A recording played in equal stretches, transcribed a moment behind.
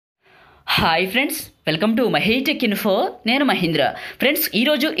Hi friends, welcome to Mahi tech info. నేను Mahindra. Friends,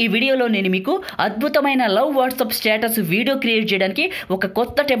 ఈరోజు ఈ వీడియోలో నేను మీకు అద్భుతమైన love WhatsApp status video create చేయడానికి ఒక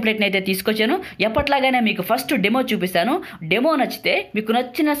కొత్త టెంప్లెట్ని అయితే తీసుకొచ్చాను. ఎప్పట్లాగానే మీకు ఫస్ట్ డెమో చూపిస్తాను. డెమో నచ్చితే మీకు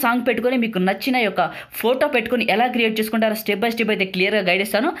నచ్చిన సాంగ్ పెట్టుకొని మీకు నచ్చిన యొక్క ఫోటో పెట్టుకొని ఎలా క్రియేట్ చేసుకుంటారో స్టెప్ బై స్టెప్ అయితే క్లియర్గా గైడ్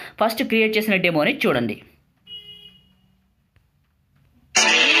ఇస్తాను. ఫస్ట్ క్రియేట్ చేసిన డెమోని చూడండి.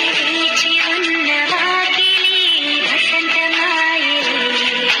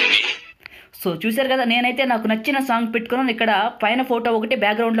 సో చూశారు కదా, నేనైతే నాకు నచ్చిన సాంగ్ పెట్టుకున్నాను. ఇక్కడ పైన ఫోటో ఒకటి,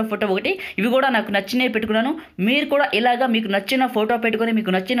 బ్యాక్గ్రౌండ్లో ఫోటో ఒకటి, ఇవి కూడా నాకు నచ్చినవి పెట్టుకున్నాను. మీరు కూడా ఇలాగా మీకు నచ్చిన ఫోటో పెట్టుకొని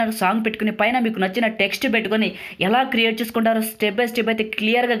మీకు నచ్చిన సాంగ్ పెట్టుకుని పైన మీకు నచ్చిన టెక్స్ట్ పెట్టుకొని ఎలా క్రియేట్ చేసుకుంటారో స్టెప్ బై స్టెప్ అయితే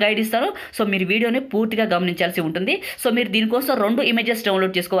క్లియర్గా గైడ్ ఇస్తారు. సో మీరు వీడియోని పూర్తిగా గమనించాల్సి ఉంటుంది. సో మీరు దీనికోసం 2 ఇమేజెస్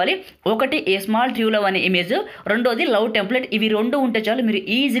డౌన్లోడ్ చేసుకోవాలి. ఒకటి ఏ స్మాల్ ట్రూ లవ్ అనే ఇమేజ్, రెండోది లవ్ టెంప్లెట్. ఇవి 2 ఉంటే చాలు, మీరు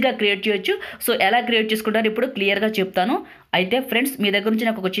ఈజీగా క్రియేట్ చేయొచ్చు. సో ఎలా క్రియేట్ చేసుకుంటారో ఇప్పుడు క్లియర్గా చెప్తాను. అయితే ఫ్రెండ్స్, మీ దగ్గర నుంచి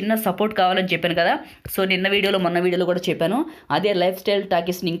నాకు ఒక చిన్న సపోర్ట్ కావాలని చెప్పాను కదా. సో మొన్న వీడియోలో కూడా చెప్పాను. అదే లైఫ్ స్టైల్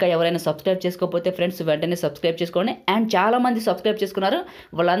టాకీస్ని ఇంకా ఎవరైనా సబ్స్క్రైబ్ చేసుకోకపోతే ఫ్రెండ్స్ వెంటనే సబ్స్క్రైబ్ చేసుకోండి. అండ్ చాలామంది సబ్స్క్రైబ్ చేసుకున్నారు,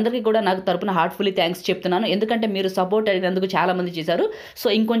 వాళ్ళందరికీ కూడా నాకు తరపున హార్ట్ఫుల్లీ థ్యాంక్స్ చెప్తున్నాను. ఎందుకంటే మీరు సపోర్ట్ అడిగినందుకు చాలామంది చేశారు. సో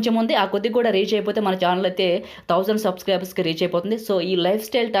ఇంకొంచెం ఉంది, ఆ కొద్దిగా కూడా రీచ్ అయిపోతే మన ఛానల్ అయితే 1000 సబ్స్క్రైబర్స్కి రీచ్ అయిపోతుంది. సో ఈ లైఫ్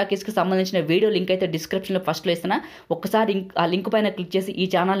స్టైల్ టాకీస్కి సంబంధించిన వీడియో లింక్ అయితే డిస్క్రిప్షన్లో ఫస్ట్లో ఇస్తున్నా. ఒక్కసారి ఆ లింక్ పైన క్లిక్ చేసి ఈ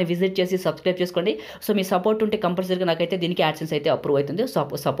ఛానల్ని విజిట్ చేసి సబ్స్క్రైబ్ చేసుకోండి. సో మీ సపోర్ట్ ఉంటే కంపల్సరీగా నాకైతే దీనికి యాడ్సెన్స్ అయితే అప్రూవ్ అవుతుంది.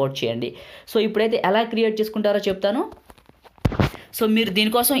 సపోర్ట్ చేయండి. సో ఇప్పుడైతే ఎలా క్రియేట్ చేసుకుంటారో చెప్తాను. సో మీరు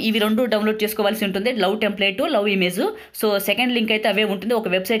దీనికోసం ఇవి 2 డౌన్లోడ్ చేసుకోవాల్సి ఉంటుంది, love template, love image. So second link అయితే అవే ఉంటుంది. ఒక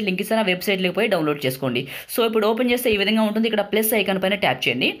వెబ్సైట్ లింక్ ఇస్తాను, ఆ వెబ్సైట్లోకి పోయి డౌన్లోడ్ చేసుకోండి. సో ఇప్పుడు ఓపెన్ చేస్తే ఈ విధంగా ఉంటుంది. ఇక్కడ ప్లస్ ఐకాన్ పైన ట్యాప్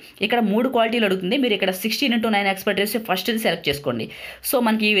చేయండి. ఇక్కడ 3 క్వాలిటీలు అడుగుతుంది. మీరు ఇక్కడ 16:9 ఎక్స్పర్ట్ చేసి ఫస్ట్ది సెలెక్ట్ చేసుకోండి. సో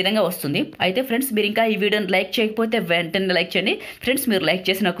మనకి ఈ విధంగా వస్తుంది. అయితే ఫ్రెండ్స్, మీరు ఇంకా ఈ వీడియోని లైక్ చేయకపోతే వెంటనే లైక్ చేయండి. ఫ్రెండ్స్, మీరు లైక్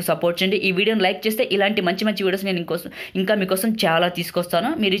చేసి నాకు సపోర్ట్ చేయండి. ఈ వీడియోని లైక్ చేస్తే ఇలాంటి మంచి వీడియోస్ నేను ఇంకా మీకోసం చాలా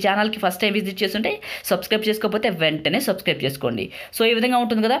తీసుకొస్తాను. మీరు ఈ ఛానల్కి ఫస్ట్ టైం విజిట్ చేస్తుంటే సబ్స్క్రైబ్ చేసుకోకపోతే వెంటనే సబ్స్క్రైబ్ చేసుకోండి. సో ఈ విధంగా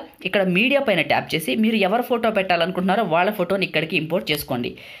ఉంటుంది కదా. ఇక్కడ మీడియా పైన ట్యాప్ చేసి మీరు ఎవరు ఫోటో పెట్టాలనుకుంటున్నారో వాళ్ళ ఫోటోని ఇక్కడికి ఇంపోర్ట్ చేసుకోండి.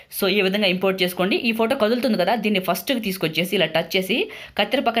 సో ఈ విధంగా ఇంపోర్ట్ చేసుకోండి. ఈ ఫోటో కదులుతుంది కదా, దీన్ని ఫస్ట్కి తీసుకొచ్చేసి ఇలా టచ్ చేసి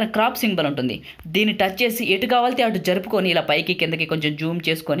కత్తెర పక్కన క్రాప్ సింబల్ ఉంటుంది, దీన్ని టచ్ చేసి ఎటు కావాలితే అటు జరుపుకొని ఇలా పైకి కిందకి కొంచెం జూమ్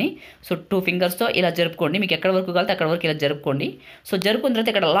చేసుకొని సో 2 ఫింగర్స్తో ఇలా జరుపుకోండి. మీకు ఎక్కడ వరకు కావాలితే అక్కడ వరకు ఇలా జరుపుకోండి. సో జరుపుకున్న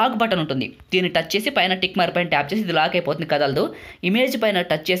తర్వాత ఇక్కడ లాక్ బటన్ ఉంటుంది, దీన్ని టచ్ చేసి పైన టిక్ మార్క్ పైన ట్యాప్ చేసి ఇది లాక్ అయిపోతుంది, కదలదు. ఇమేజ్ పైన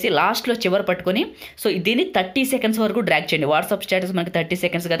టచ్ చేసి లాస్ట్లో చివరి పట్టుకొని సో దీన్ని 30 సెకండ్స్ వరకు డ్రాగ్ చేయండి. వాట్సాప్ స్టేటస్ మనకి 30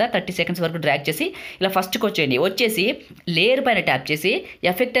 సెకండ్స్ కదా, 30 సెకండ్స్ వరకు డ్రాగ్ చేసి ఇలా ఫస్ట్కి వచ్చేసి లేయర్ పైన ట్యాప్ చేసి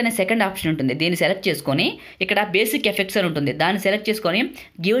ఎఫెక్ట్ అనే సెకండ్ ఆప్షన్ ఉంటుంది, దీన్ని సెలెక్ట్ చేసుకొని ఇక్కడ బేసిక్ ఎఫెక్ట్స్ అని ఉంటుంది, దాన్ని సెలెక్ట్ చేసుకొని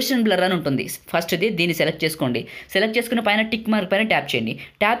గివ్షన్ బ్లర్ అని ఉంటుంది ఫస్ట్ది, దీన్ని సెలెక్ట్ చేసుకోండి. సెలెక్ట్ చేసుకుని పైన టిక్ మార్క్ పైన ట్యాప్ చేయండి.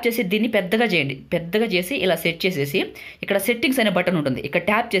 ట్యాప్ చేసి దీన్ని పెద్దగా చేయండి. పెద్దగా చేసి ఇలా సెట్ చేసేసి ఇక్కడ సెట్టింగ్స్ అనే బటన్ ఉంటుంది, ఇక్కడ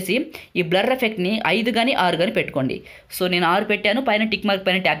ట్యాప్ చేసి ఈ బ్లర్ ఎఫెక్ట్ని 5 కానీ 6 కానీ పెట్టుకోండి. సో నేను 6 పెట్టాను, పైన టిక్ మార్క్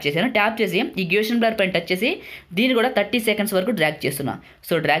పైన ట్యాప్ చేశాను. ట్యాప్ చేసి ఈ గివ్షన్ బ్లర్ పైన టచ్ చేసి దీన్ని కూడా 30 సెకండ్స్ వరకు డ్రాగ్ చేస్తున్నా.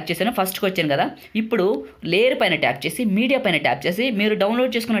 సో డ్రాగ్ చేశాను, ఫస్ట్కి వచ్చాను కదా. ఇప్పుడు లేయర్ పైన ట్యాప్ చేసి మీడియా పైన ట్యాప్ చేసి మీరు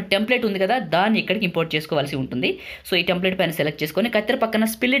డౌన్లోడ్ చేసుకున్న టెంప్లెట్ ఉంది కదా, దాన్ని ఇక్కడికి ఇంపోర్ట్ చేసుకోవాల్సి ఉంటుంది. సో ఈ టెంప్లెట్ పైన సెలెక్ట్ చేసుకొని కత్తెర పక్కన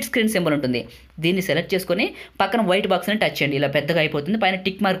స్ప్లిట్ స్క్రీన్ సింబల్ ఉంటుంది, దీన్ని సెలెక్ట్ చేసుకొని పక్కన వైట్ బాక్స్ని టచ్ చేయండి. ఇలా పెద్దగా అయిపోతుంది, పైన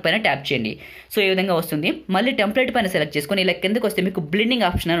టిక్ మార్క్ పైన ట్యాప్ చేయండి. సో ఈ విధంగా వస్తుంది. మళ్ళీ టెంప్లెట్ పైన సెలెక్ట్ చేసుకొని ఇలా కిందకు వస్తే మీకు బ్లెండింగ్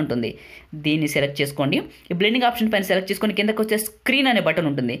ఆప్షన్ అని ఉంటుంది, దీన్ని సెలెక్ట్ చేసుకోండి. ఈ బ్లెండింగ్ ఆప్షన్ పైన సెలెక్ట్ చేసుకొని కిందకు వస్తే స్క్రీన్ అనే బటన్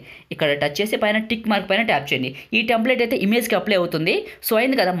ఉంటుంది, ఇక్కడ టచ్ చేసి పైన టిక్ మార్క్ పైన ట్యాప్ చేయండి. ఈ టెంప్లెట్ అయితే ఇమేజ్కి అప్లై అవుతుంది. సో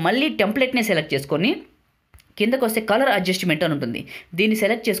అయింది కదా, మళ్ళీ టెంప్లెట్ని సెలెక్ట్ చేసుకొని కిందకు వస్తే కలర్ అడ్జస్ట్మెంట్ అని ఉంటుంది, దీన్ని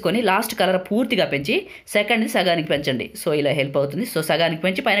సెలెక్ట్ చేసుకొని లాస్ట్ కలర్ పూర్తిగా పెంచి సెకండ్ని సగానికి పెంచండి. సో ఇలా హెల్ప్ అవుతుంది. సో సగానికి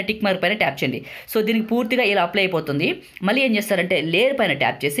పెంచి పైన టిక్ మార్క్ పైన ట్యాప్ చేయండి. సో దీనికి పూర్తిగా ఇలా అప్లై అయిపోతుంది. మళ్ళీ ఏం చేస్తారంటే లేయర్ పైన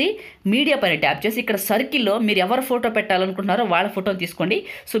ట్యాప్ చేసి మీడియా పైన ట్యాప్ చేసి ఇక్కడ సర్కిల్లో మీరు ఎవరు ఫోటో పెట్టాలనుకుంటున్నారో వాళ్ళ ఫోటోని తీసుకోండి.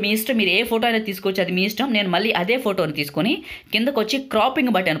 సో మీ ఇష్టం, మీరు ఏ ఫోటో అయినా తీసుకోవచ్చు, అది మీ ఇష్టం. నేను మళ్ళీ అదే ఫోటోని తీసుకొని కిందకు వచ్చి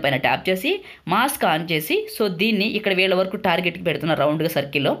క్రాపింగ్ బటన్ పైన ట్యాప్ చేసి మాస్క్ ఆన్ చేసి సో దీన్ని ఇక్కడ వీళ్ళ వరకు టార్గెట్కి పెడుతున్న రౌండ్గా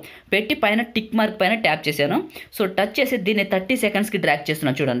సర్కిల్లో పెట్టి పైన టిక్ మార్క్ పైన ట్యాప్ చేశాను. సో టచ్ చేసి దీన్ని 30 సెకండ్స్కి డ్రాగ్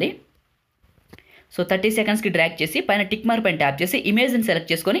చేస్తున్నాను చూడండి. సో 30 సెకండ్స్కి డ్రాగ్ చేసి పైన టిక్ మార్క్ పైన ట్యాప్ చేసి ఇమేజ్ని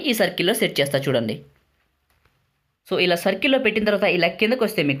సెలెక్ట్ చేసుకొని ఈ సర్కిల్లో సెట్ చేస్తా చూడండి. సో ఇలా సర్కిల్లో పెట్టిన తర్వాత ఇలా కిందకు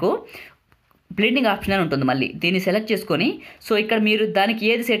వస్తే మీకు బ్లెండింగ్ ఆప్షన్ అని ఉంటుంది, మళ్ళీ దీన్ని సెలెక్ట్ చేసుకొని సో ఇక్కడ మీరు దానికి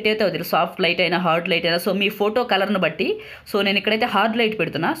ఏది సెట్ అయితే అవుతుంది, సాఫ్ట్ లైట్ అయినా హార్డ్ లైట్ అయినా సో మీ ఫోటో కలర్ను బట్టి. సో నేను ఇక్కడైతే హార్డ్ లైట్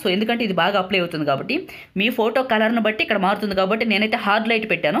పెడుతున్నా, సో ఎందుకంటే ఇది బాగా అప్లై అవుతుంది కాబట్టి మీ ఫోటో కలర్ను బట్టి ఇక్కడ మారుతుంది కాబట్టి నేనైతే హార్డ్ లైట్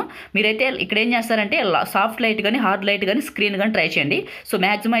పెట్టాను. మీరైతే ఇక్కడ ఏం చేస్తారంటే సాఫ్ట్ లైట్ కానీ హార్డ్ లైట్ కానీ స్క్రీన్ కానీ ట్రై చేయండి. సో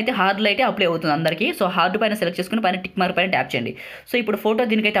మ్యాక్సిమం అయితే హార్డ్ లైటే అప్లై అవుతుంది అందరికీ. సో హార్డ్ పైన సెలెక్ట్ చేసుకుని పైన టిక్ మార్క్ పైన ట్యాప్ చేయండి. సో ఇప్పుడు ఫోటో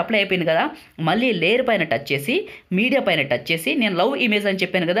దీనికైతే అప్లై అయిపోయింది కదా. మళ్ళీ లేయర్ పైన టచ్ చేసి మీడియా పైన టచ్ చేసి నేను లవ్ ఇమేజ్ అని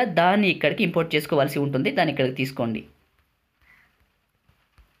చెప్పాను కదా, దాన్ని ఇక్కడికి ఇంపోర్ట్ చేసుకోవాల్సి ఉంటుంది, దాన్ని ఇక్కడికి తీసుకోండి.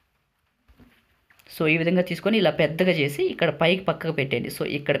 సో ఈ విధంగా తీసుకొని ఇలా పెద్దగా చేసి ఇక్కడ పైకి పక్కకు పెట్టండి. సో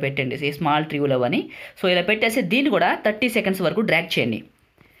ఇక్కడ పెట్టండి ఈ స్మాల్ ట్రివ్యూలో అని. సో ఇలా పెట్టేసి దీన్ని కూడా 30 సెకండ్స్ వరకు డ్రాగ్ చేయండి.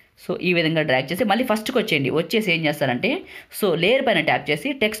 సో ఈ విధంగా డ్రాగ్ చేసి మళ్ళీ ఫస్ట్కి వచ్చేసి ఏం చేస్తారంటే సో లేయర్ పైన ట్యాప్ చేసి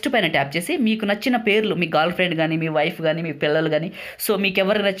టెక్స్ట్ పైన ట్యాప్ చేసి మీకు నచ్చిన పేర్లు మీ గర్ల్ ఫ్రెండ్ కానీ మీ వైఫ్ కానీ మీ పిల్లలు కానీ సో మీకు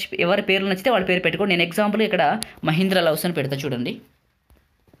ఎవరి పేర్లు నచ్చితే వాళ్ళ పేరు పెట్టుకోండి. నేను ఎగ్జాంపుల్ ఇక్కడ మహీంద్రా లవ్స్ అని పెడతా చూడండి.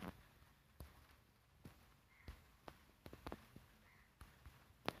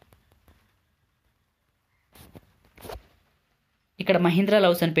 ఇక్కడ మహీంద్రా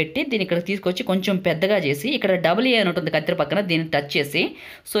లవ్స్ అని పెట్టి దీన్ని ఇక్కడ తీసుకొచ్చి కొంచెం పెద్దగా చేసి ఇక్కడ డబుల్ ఏ అని ఉంటుంది కత్తిర పక్కన, దీన్ని టచ్ చేసి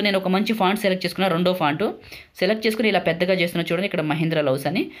సో నేను ఒక మంచి ఫాంట్ సెలెక్ట్ చేసుకున్నా, రెండో ఫాంట్ సెలెక్ట్ చేసుకుని ఇలా పెద్దగా చేస్తున్నా చూడండి. ఇక్కడ మహీంద్రా లవ్స్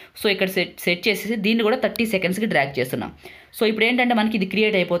అని సో ఇక్కడ సెట్ చేసేసి దీన్ని కూడా 30 సెకండ్స్కి డ్రాగ్ చేస్తున్నా. సో ఇప్పుడు ఏంటంటే మనకి ఇది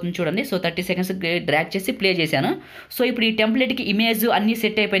క్రియేట్ అయిపోతుంది చూడండి. సో 30 సెకండ్స్ డ్రాగ్ చేసి ప్లే చేశాను. సో ఇప్పుడు ఈ టెంప్లెట్కి ఇమేజ్ అన్నీ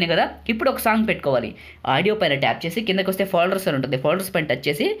సెట్ అయిపోయినాయి కదా. ఇప్పుడు ఒక సాంగ్ పెట్టుకోవాలి. ఆడియో పైన ట్యాప్ చేసి కిందకి వస్తే ఫోల్డర్స్ అని ఉంటుంది, ఫోల్డర్స్ పైన టచ్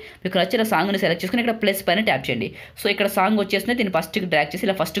చేసి మీకు నచ్చిన సాంగ్ని సెలెక్ట్ చేసుకుని ఇక్కడ ప్లస్ పైన ట్యాప్ చేయండి. సో ఇక్కడ సాంగ్ వచ్చేసింది, దీన్ని ఫస్ట్కి డ్రాగ్ చేసి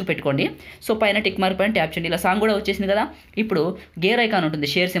ఇలా ఫస్ట్కి పెట్టుకోండి. సో పైన టిక్ మార్క్ పైన ట్యాప్ చేయండి. ఇలా సాంగ్ కూడా వచ్చేసింది కదా. ఇప్పుడు గేర్ ఐకాన్ ఉంటుంది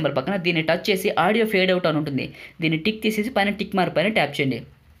షేర్ సింబల్ పక్కన, దీన్ని టచ్ చేసి ఆడియో ఫేడ్ అవుట్ అని ఉంటుంది, దీన్ని టిక్ తీసేసి పైన టిక్ మార్క్ పైన ట్యాప్ చేయండి.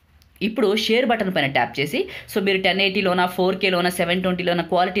 ఇప్పుడు షేర్ బటన్ పైన ట్యాప్ చేసి సో మీరు 1080లోనా 4Kలోనా 720లోనా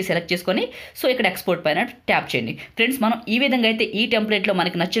క్వాలిటీ సెలెక్ట్ చేసుకొని సో ఇక్కడ ఎక్స్పోర్ట్ పైన ట్యాప్ చేయండి. ఫ్రెండ్స్ మనం ఈ విధంగా అయితే ఈ టెంప్లెట్లో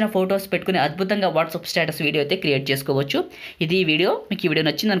మనకి నచ్చిన ఫొటోస్ పెట్టుకుని అద్భుతంగా వాట్సాప్ స్టేటస్ వీడియో అయితే క్రియేట్ చేసుకోవచ్చు. ఇది ఈ వీడియో, మీకు ఈ వీడియో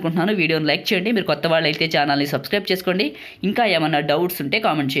నచ్చింది అనుకుంటున్నాను. వీడియోని లైక్ చేయండి, మీరు కొత్త వాళ్ళు అయితే ఛానల్ని సబ్స్క్రైబ్ చేసుకోండి. ఇంకా ఏమన్నా డౌట్స్ ఉంటే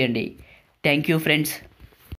కామెంట్ చేయండి. Thank you friends.